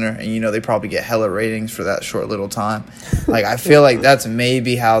SportsCenter, and they probably get hella ratings for that short little time. Like, I feel like that's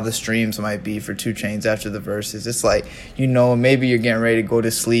maybe how the streams might be for 2 Chainz after the verses. It's like, maybe you're getting ready to go to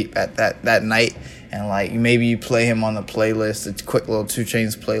sleep at that night, and like maybe you play him on the playlist, a quick little 2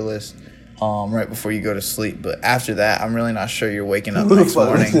 Chainz playlist, right before you go to sleep. But after that, I'm really not sure you're waking up next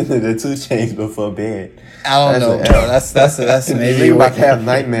morning. The 2 Chainz before bed. I don't know, bro. That's maybe They you're about to waking- have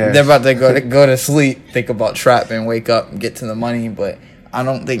nightmares. They're about to go to sleep, think about trap, and wake up and get to the money. But I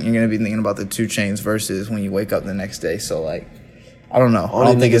don't think you're gonna be thinking about the 2 Chainz verses when you wake up the next day. So like, I don't know. I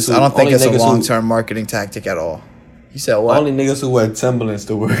don't think it's a long term marketing tactic at all. You said what? Only niggas who wear Timberlands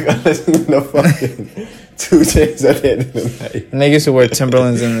to work are listening to fucking 2 Chainz at the end of the night. Niggas who wear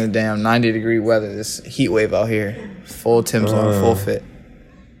Timberlands in the damn 90-degree weather, this heat wave out here, full Timbs on, full fit.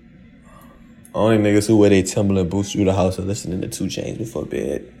 Only niggas who wear their Timberland boots through the house are listening to 2 Chainz before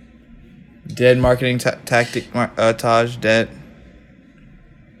bed. Dead marketing tactic, Taj, dead.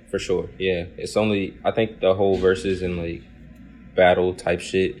 For sure, yeah. It's only, I think the whole verses and like battle type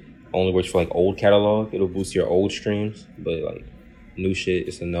shit only works for like old catalog. It'll boost your old streams, but like new shit,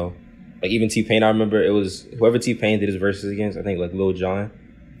 it's a no. Like even T-Pain, I remember it was whoever T-Pain did his verses against, I think like Lil Jon,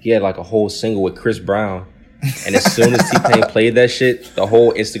 he had like a whole single with Chris Brown. And as soon as T-Pain played that shit, the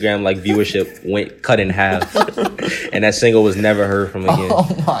whole Instagram like viewership went cut in half. And that single was never heard from again.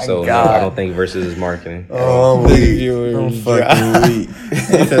 Oh my so God. No, I don't think versus is marketing. Oh, I'm fucking weak.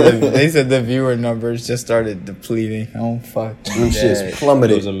 They said the viewer numbers just started depleting. Oh fuck. Them shit's It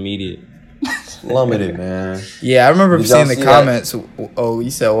plummeted. was immediate. Plummeted, man. Yeah, I remember Did y'all seeing the see comments. Oh, you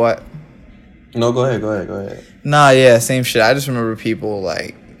said what? No, go ahead. Nah, yeah, same shit. I just remember people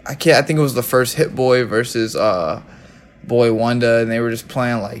like I think it was the first Hit Boy versus Boy Wonder, and they were just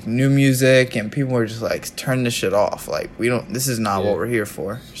playing like new music, and people were just like turning the shit off. Like this is not what we're here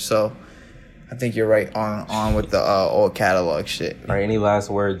for. So I think you're right on with the old catalog shit. All right, any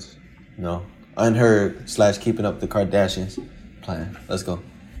last words? No. Unheard / Keeping Up the Kardashians plan. Let's go.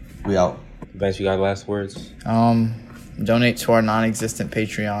 We out. Vance, you got last words? Donate to our non-existent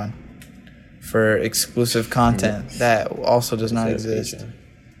Patreon for exclusive content that also does not exist.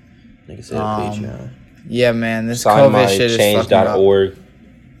 Nigga said Patreon. Yeah, man, this Sign my COVID shit is fucking up. change.org.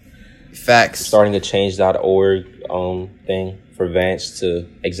 Facts. Starting a change.org thing for Vance to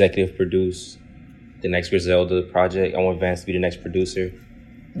executive produce the next Griselda project. I want Vance to be the next producer.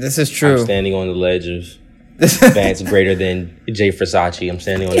 This is true. I'm standing on the ledge of Vance greater than Jay Versace. I'm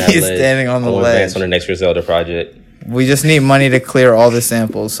standing on that He's ledge. standing on the I want ledge. Vance on the next Griselda project. We just need money to clear all the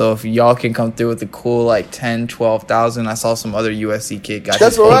samples. So if y'all can come through with a cool like 10, 12,000. I saw some other USC kid got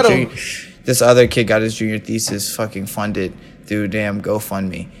this other kid got his junior thesis fucking funded through damn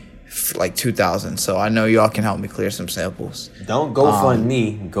GoFundMe, like 2,000. So I know y'all can help me clear some samples. Don't go fund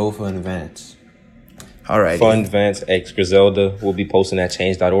me. Go fund Vance. Alright. Fund Vance X Griselda. We'll be posting that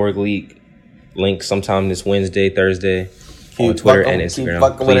change.org link sometime this Wednesday, Thursday on Twitter and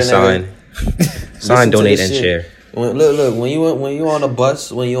Instagram. Please sign, donate, and share. Look, when you on a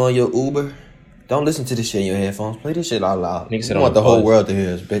bus, when you on your Uber, don't listen to this shit in your headphones. Play this shit out loud. Nigga said You on want the the whole bus. world to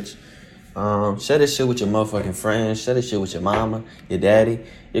hear us, bitch. Share this shit with your motherfucking friends. Share this shit with your mama, your daddy,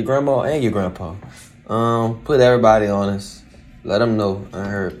 your grandma, and your grandpa. Put everybody on us. Let them know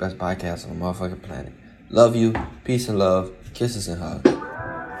Unheard best podcast on the motherfucking planet. Love you. Peace and love. Kisses and hugs.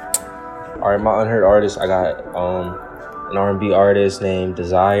 All right, my Unheard artist, I got an R&B artist named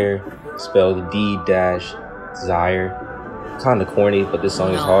Desire, spelled D-Desire. Kind of corny, but this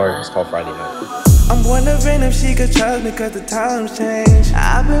song is hard. It's called Friday Night. I'm wondering if she could trust me cause the times change.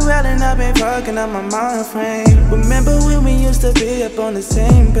 I've been riding, I've been fucking up my mind frame. Remember when we used to be up on the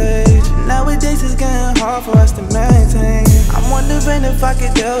same page? Nowadays it's getting hard for us to maintain. I'm wondering if I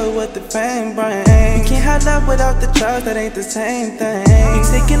could deal with what the fame brings. We can't have love without the trust, that ain't the same thing. You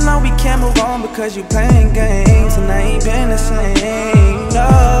taking long, we can't move on because you playing games. And I ain't been the same,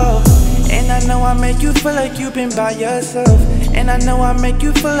 no. And I know I make you feel like you've been by yourself. And I know I make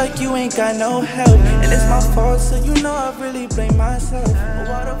you feel like you ain't got no help. And it's my fault, so you know I really blame myself. But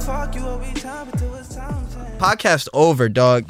why the fuck you always trying to do it? Podcast over, dog.